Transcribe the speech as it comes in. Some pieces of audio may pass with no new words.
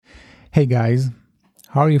Hey guys,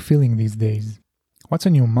 how are you feeling these days? What's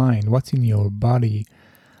on your mind? What's in your body?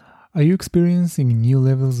 Are you experiencing new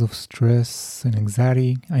levels of stress and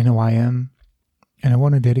anxiety? I know I am. And I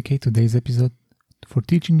want to dedicate today's episode for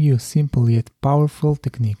teaching you a simple yet powerful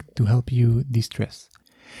technique to help you de-stress.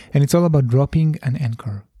 And it's all about dropping an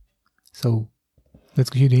anchor. So let's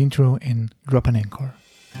give you the intro and drop an anchor.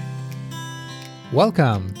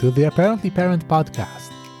 Welcome to the Apparently Parent podcast.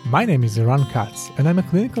 My name is Eran Katz, and I'm a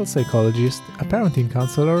clinical psychologist, a parenting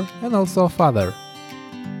counselor, and also a father.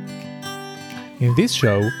 In this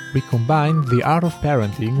show, we combine the art of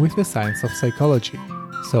parenting with the science of psychology.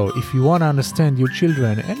 So if you want to understand your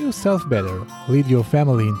children and yourself better, lead your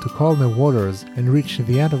family into calmer waters, and reach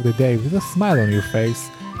the end of the day with a smile on your face,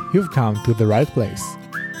 you've come to the right place.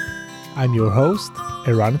 I'm your host,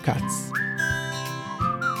 Eran Katz.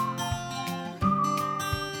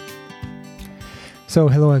 So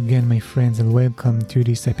hello again, my friends, and welcome to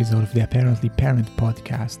this episode of the Apparently Parent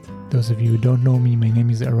podcast. Those of you who don't know me, my name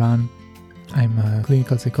is Eran. I'm a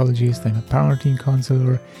clinical psychologist, I'm a parenting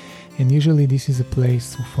counselor, and usually this is a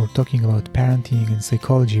place for talking about parenting and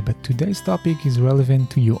psychology, but today's topic is relevant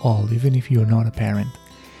to you all, even if you're not a parent.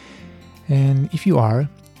 And if you are,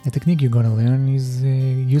 the technique you're going to learn is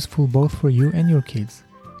useful both for you and your kids.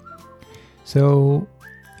 So,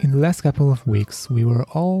 in the last couple of weeks, we were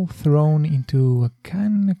all thrown into a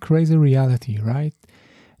kind of crazy reality, right?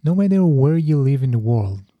 No matter where you live in the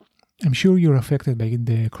world, I'm sure you're affected by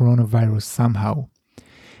the coronavirus somehow.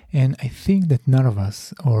 And I think that none of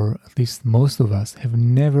us, or at least most of us, have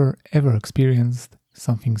never ever experienced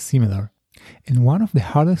something similar. And one of the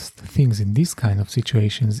hardest things in these kind of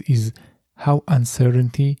situations is how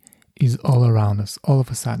uncertainty is all around us, all of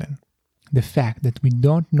a sudden. The fact that we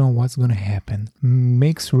don't know what's going to happen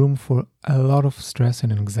makes room for a lot of stress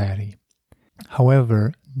and anxiety.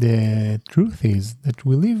 However, the truth is that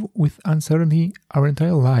we live with uncertainty our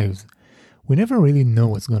entire lives. We never really know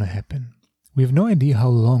what's going to happen. We have no idea how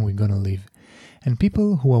long we're going to live. And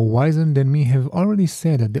people who are wiser than me have already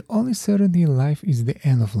said that the only certainty in life is the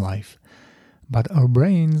end of life. But our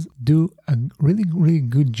brains do a really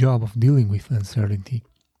good job of dealing with uncertainty.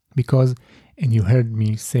 Because, and you heard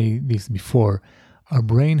me say this before, our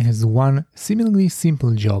brain has one seemingly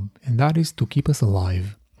simple job, and that is to keep us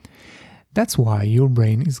alive. That's why your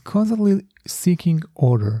brain is constantly seeking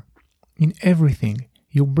order in everything.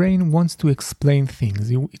 Your brain wants to explain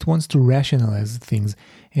things, it wants to rationalize things,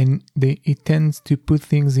 and it tends to put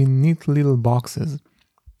things in neat little boxes.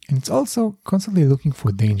 And it's also constantly looking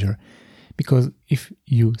for danger. Because if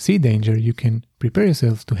you see danger, you can prepare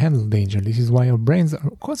yourself to handle danger. This is why our brains are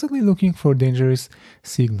constantly looking for dangerous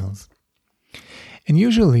signals. And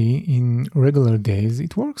usually, in regular days,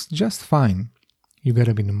 it works just fine. You get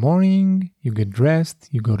up in the morning, you get dressed,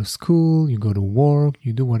 you go to school, you go to work,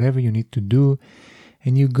 you do whatever you need to do,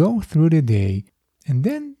 and you go through the day, and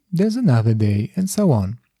then there's another day, and so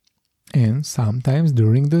on. And sometimes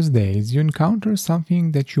during those days, you encounter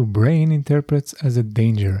something that your brain interprets as a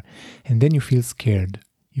danger, and then you feel scared.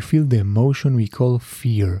 You feel the emotion we call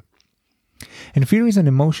fear. And fear is an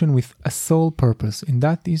emotion with a sole purpose, and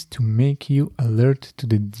that is to make you alert to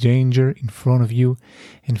the danger in front of you.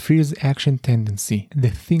 And fear's action tendency, the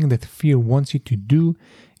thing that fear wants you to do,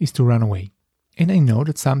 is to run away. And I know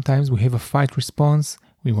that sometimes we have a fight response,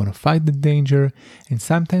 we want to fight the danger, and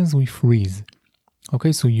sometimes we freeze.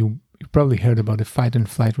 Okay, so you probably heard about the fight and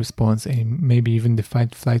flight response and maybe even the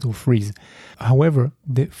fight, flight, or freeze. However,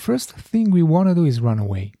 the first thing we want to do is run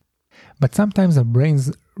away. But sometimes our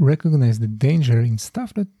brains recognize the danger in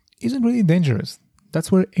stuff that isn't really dangerous.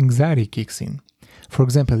 That's where anxiety kicks in. For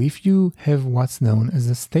example, if you have what's known as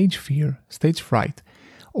a stage fear, stage fright,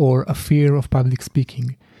 or a fear of public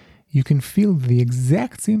speaking, you can feel the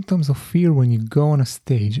exact symptoms of fear when you go on a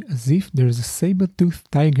stage as if there's a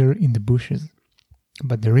saber-toothed tiger in the bushes.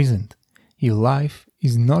 But there isn't. Your life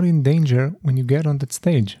is not in danger when you get on that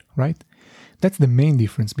stage, right? That's the main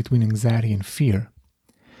difference between anxiety and fear.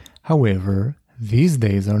 However, these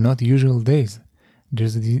days are not usual days.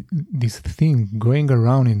 There's this thing going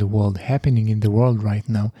around in the world, happening in the world right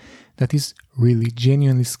now, that is really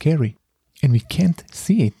genuinely scary. And we can't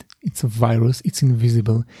see it. It's a virus, it's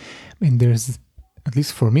invisible. And there's, at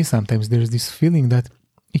least for me sometimes, there's this feeling that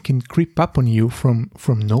it can creep up on you from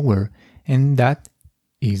nowhere. And that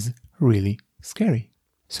is really scary.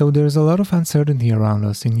 So there's a lot of uncertainty around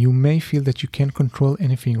us, and you may feel that you can't control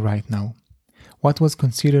anything right now. What was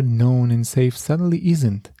considered known and safe suddenly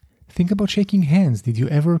isn't. Think about shaking hands. Did you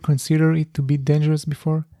ever consider it to be dangerous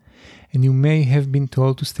before? And you may have been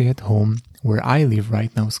told to stay at home. Where I live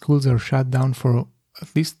right now, schools are shut down for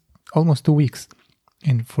at least almost 2 weeks.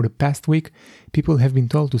 And for the past week, people have been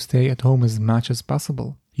told to stay at home as much as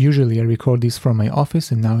possible. Usually I record this from my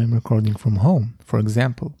office and now I'm recording from home, for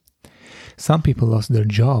example. Some people lost their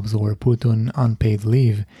jobs or were put on unpaid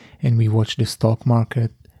leave, and we watch the stock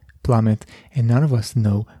market plummet, and none of us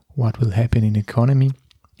know what will happen in the economy,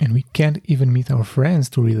 and we can't even meet our friends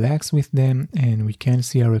to relax with them, and we can't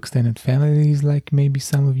see our extended families like maybe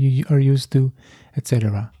some of you are used to,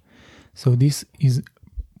 etc. So this is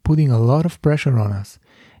putting a lot of pressure on us,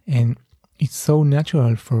 and it's so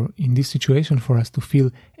natural in this situation for us to feel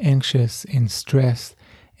anxious and stressed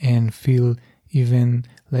and feel even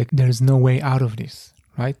like there's no way out of this,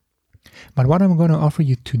 right? But what I'm going to offer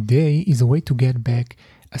you today is a way to get back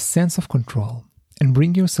a sense of control and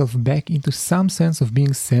bring yourself back into some sense of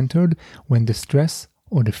being centered when the stress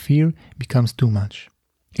or the fear becomes too much.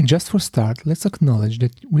 And just for start, let's acknowledge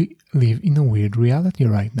that we live in a weird reality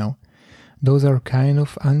right now. Those are kind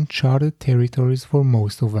of uncharted territories for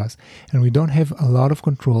most of us, and we don't have a lot of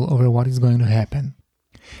control over what is going to happen.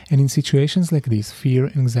 And in situations like this,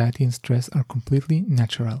 fear, anxiety, and stress are completely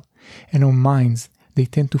natural. And our minds, they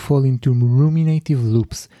tend to fall into ruminative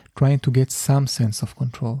loops, trying to get some sense of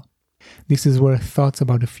control. This is where thoughts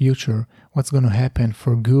about the future, what's going to happen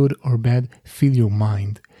for good or bad, fill your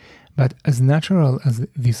mind. But as natural as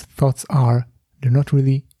these thoughts are, they're not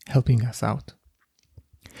really helping us out.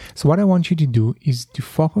 So what I want you to do is to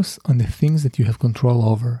focus on the things that you have control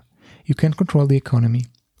over. You can't control the economy.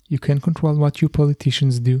 You can't control what your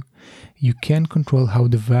politicians do. You can't control how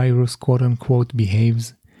the virus, quote unquote,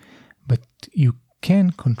 behaves. But you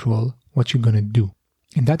can control what you're going to do.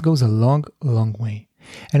 And that goes a long, long way.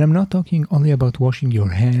 And I'm not talking only about washing your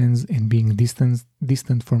hands and being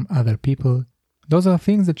distant from other people. Those are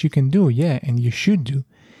things that you can do, yeah, and you should do.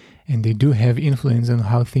 And they do have influence on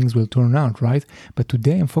how things will turn out, right? But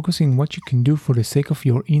today I'm focusing on what you can do for the sake of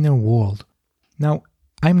your inner world. Now,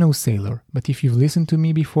 I'm no sailor, but if you've listened to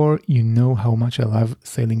me before, you know how much I love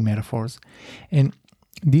sailing metaphors. And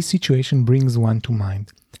this situation brings one to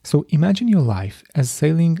mind. So imagine your life as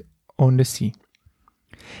sailing on the sea.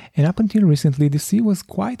 And up until recently, the sea was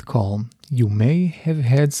quite calm. You may have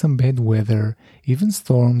had some bad weather, even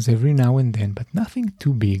storms every now and then, but nothing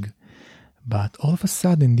too big. But all of a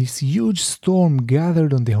sudden, this huge storm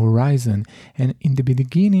gathered on the horizon, and in the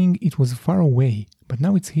beginning, it was far away, but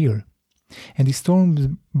now it's here. And the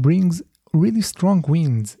storm brings really strong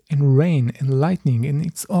winds and rain and lightning, and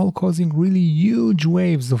it's all causing really huge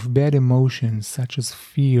waves of bad emotions such as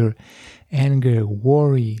fear, anger,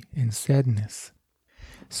 worry, and sadness.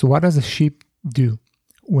 So what does a ship do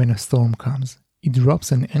when a storm comes? It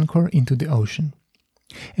drops an anchor into the ocean.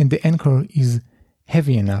 And the anchor is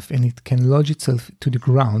heavy enough and it can lodge itself to the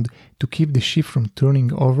ground to keep the ship from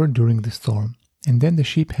turning over during the storm. And then the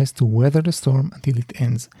ship has to weather the storm until it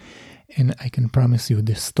ends. And I can promise you,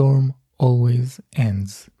 the storm always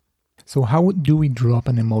ends. So how do we drop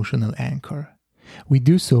an emotional anchor? We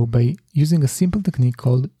do so by using a simple technique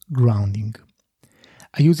called grounding.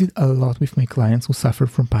 I use it a lot with my clients who suffer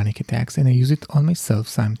from panic attacks, and I use it on myself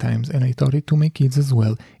sometimes, and I taught it to my kids as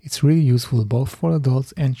well. It's really useful both for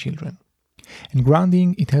adults and children. And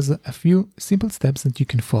grounding, it has a few simple steps that you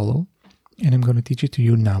can follow, and I'm going to teach it to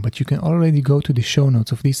you now, but you can already go to the show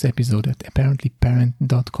notes of this episode at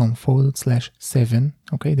apparentlyparent.com/7,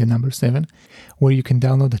 okay, the number 7, where you can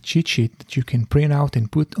download a cheat sheet that you can print out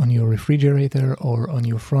and put on your refrigerator or on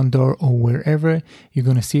your front door or wherever you're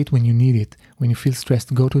going to see it when you need it. When you feel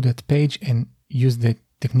stressed, go to that page and use the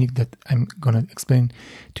technique that I'm going to explain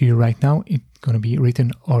to you right now. It's going to be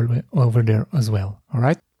written all over there as well, all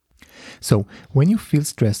right? So, when you feel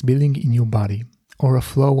stress building in your body, or a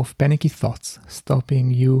flow of panicky thoughts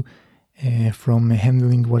stopping you from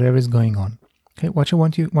handling whatever is going on, okay, what I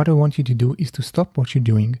want you to do is to stop what you're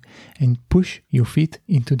doing and push your feet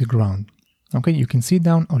into the ground. Okay, you can sit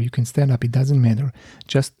down or you can stand up, it doesn't matter.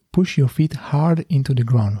 Just push your feet hard into the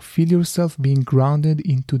ground. Feel yourself being grounded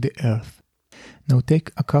into the earth. Now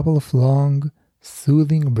take a couple of long,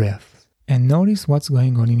 soothing breaths and notice what's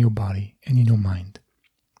going on in your body and in your mind.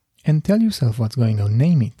 And tell yourself what's going on,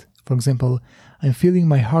 name it. For example, I'm feeling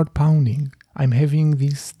my heart pounding. I'm having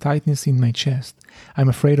this tightness in my chest. I'm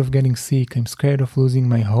afraid of getting sick. I'm scared of losing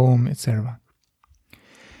my home, etc.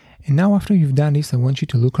 And now after you've done this, I want you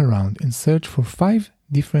to look around and search for 5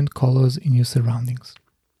 different colors in your surroundings.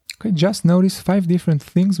 Okay, just notice 5 different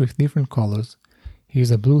things with different colors.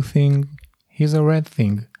 Here's a blue thing, here's a red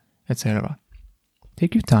thing, etc.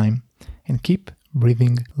 Take your time and keep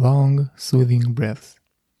breathing long, soothing breaths.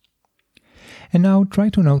 And now try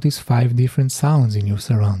to notice 5 different sounds in your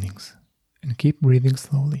surroundings and keep breathing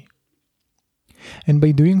slowly. And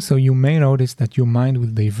by doing so, you may notice that your mind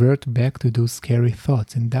will divert back to those scary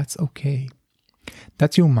thoughts, and that's okay.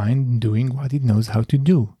 That's your mind doing what it knows how to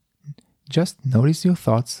do. Just notice your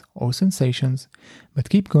thoughts or sensations, but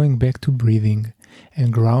keep going back to breathing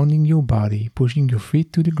and grounding your body, pushing your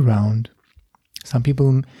feet to the ground. Some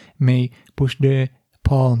people may push their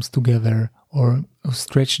palms together or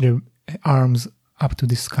stretch their arms up to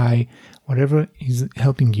the sky, whatever is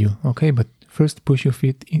helping you, okay? But first push your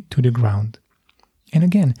feet to the ground. And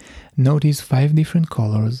again, notice 5 different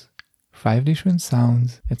colors, 5 different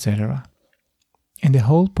sounds, etc. And the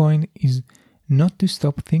whole point is not to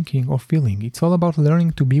stop thinking or feeling. It's all about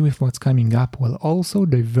learning to be with what's coming up while also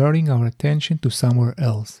diverting our attention to somewhere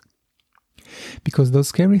else. Because those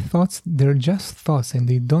scary thoughts, they're just thoughts and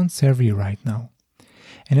they don't serve you right now.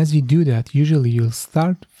 And as you do that, usually you'll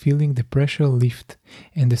start feeling the pressure lift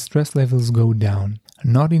and the stress levels go down.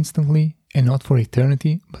 Not instantly and not for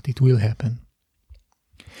eternity, but it will happen.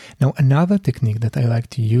 Now, another technique that I like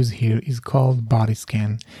to use here is called body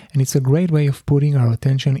scan, and it's a great way of putting our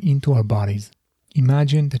attention into our bodies.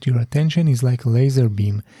 Imagine that your attention is like a laser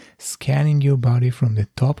beam, scanning your body from the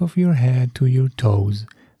top of your head to your toes,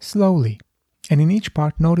 slowly. And in each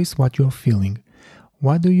part, notice what you're feeling.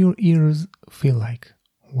 What do your ears feel like?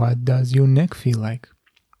 What does your neck feel like?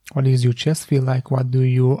 What does your chest feel like? What do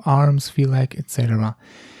your arms feel like, etc.?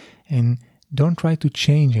 And don't try to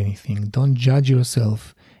change anything. Don't judge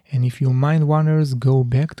yourself. And if your mind wanders, go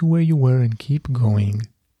back to where you were and keep going.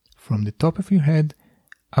 From the top of your head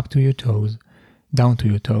up to your toes, down to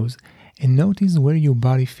your toes, and notice where your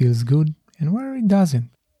body feels good and where it doesn't.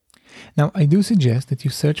 Now, I do suggest that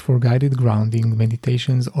you search for guided grounding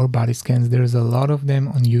meditations or body scans. There's a lot of them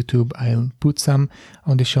on YouTube. I'll put some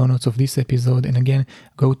on the show notes of this episode. And again,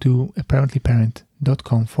 go to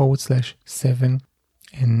apparentlyparent.com/7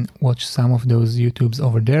 and watch some of those YouTubes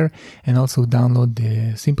over there, and also download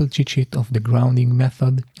the simple cheat sheet of the grounding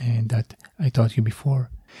method that I taught you before.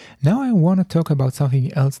 Now I want to talk about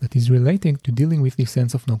something else that is related to dealing with this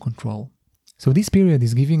sense of no control. So this period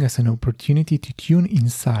is giving us an opportunity to tune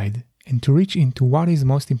inside and to reach into what is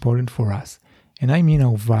most important for us, and I mean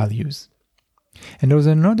our values. And those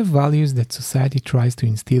are not the values that society tries to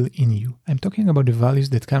instill in you. I'm talking about the values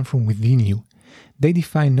that come from within you. They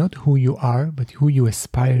define not who you are, but who you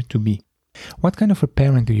aspire to be. What kind of a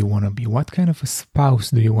parent do you want to be? What kind of a spouse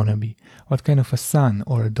do you want to be? What kind of a son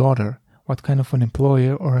or a daughter? What kind of an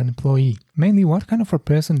employer or an employee? Mainly, what kind of a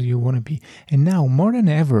person do you want to be? And now, more than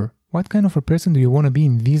ever, what kind of a person do you want to be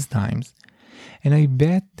in these times? And I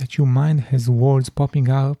bet that your mind has words popping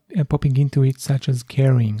into it, such as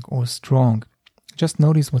caring or strong. Just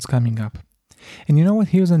notice what's coming up. And you know what?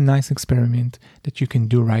 Here's a nice experiment that you can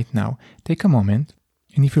do right now. Take a moment,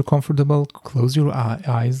 and if you're comfortable, close your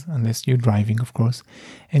eyes, unless you're driving, of course,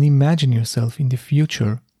 and imagine yourself in the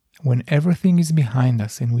future when everything is behind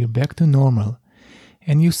us and we're back to normal,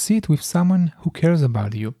 and you sit with someone who cares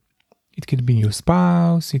about you. It could be your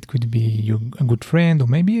spouse, it could be a good friend, or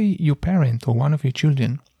maybe your parent or one of your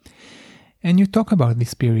children. And you talk about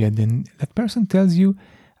this period, and that person tells you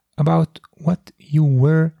about what you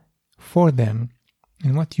were for them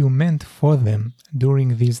and what you meant for them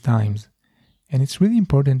during these times. And it's really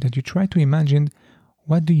important that you try to imagine,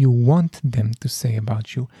 what do you want them to say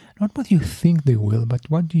about you? Not what you think they will, but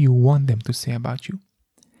what do you want them to say about you?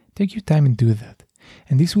 Take your time and do that.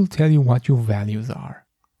 And this will tell you what your values are.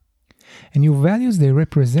 And your values, they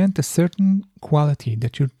represent a certain quality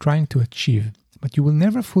that you're trying to achieve, but you will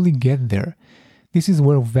never fully get there. This is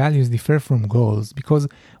where values differ from goals, because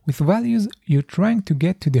with values, you're trying to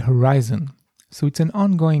get to the horizon. So it's an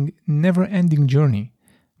ongoing, never-ending journey,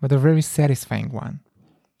 but a very satisfying one.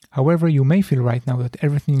 However, you may feel right now that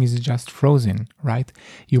everything is just frozen, right?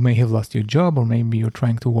 You may have lost your job, or maybe you're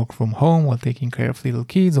trying to work from home while taking care of little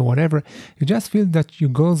kids or whatever. You just feel that your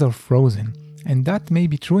goals are frozen. And that may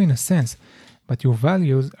be true in a sense, but your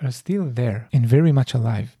values are still there and very much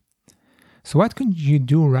alive. So what can you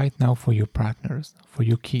do right now for your partners, for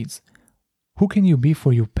your kids? Who can you be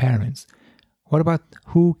for your parents? What about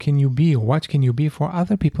who can you be, or what can you be for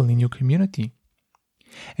other people in your community?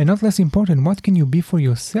 And not less important, what can you be for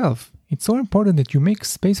yourself? It's so important that you make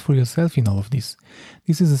space for yourself in all of this.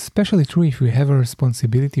 This is especially true if you have a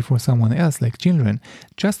responsibility for someone else, like children.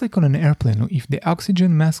 Just like on an airplane, if the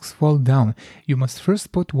oxygen masks fall down, you must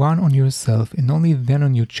first put one on yourself and only then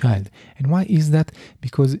on your child. And why is that?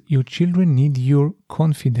 Because your children need your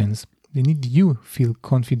confidence. They need you to feel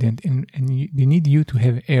confident, and they need you to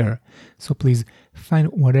have air. So please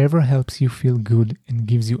find whatever helps you feel good and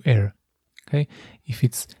gives you air. Okay? If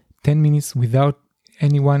it's 10 minutes without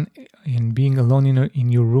anyone and being alone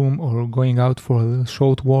in your room, or going out for a little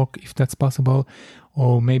short walk if that's possible,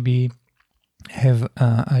 or maybe have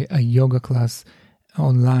a yoga class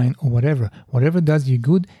online or whatever does you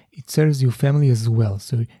good, it serves your family as well.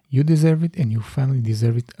 So you deserve it and your family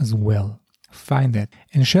deserve it as well. Find that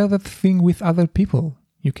and share that thing with other people.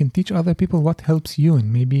 You can teach other people what helps you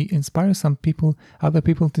and maybe inspire other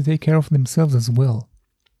people to take care of themselves as well.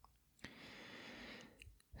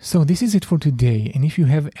 So this is it for today. And if you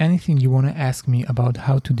have anything you want to ask me about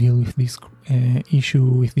how to deal with this issue,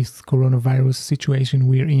 with this coronavirus situation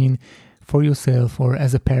we're in, for yourself or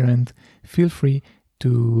as a parent, feel free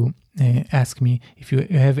to ask me. If you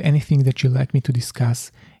have anything that you'd like me to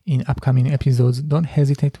discuss in upcoming episodes, don't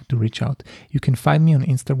hesitate to reach out. You can find me on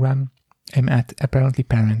Instagram. I'm at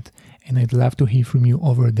apparentlyparent, and I'd love to hear from you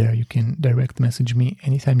over there. You can direct message me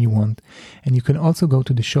anytime you want. And you can also go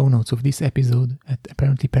to the show notes of this episode at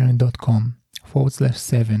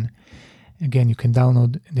apparentlyparent.com/7. Again, you can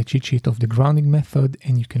download the cheat sheet of the grounding method,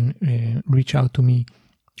 and you can reach out to me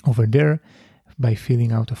over there by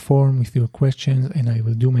filling out a form with your questions, and I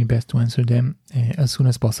will do my best to answer them as soon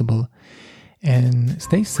as possible. And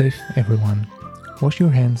stay safe, everyone. Wash your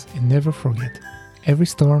hands and never forget, every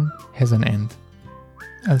storm has an end.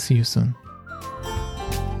 I'll see you soon.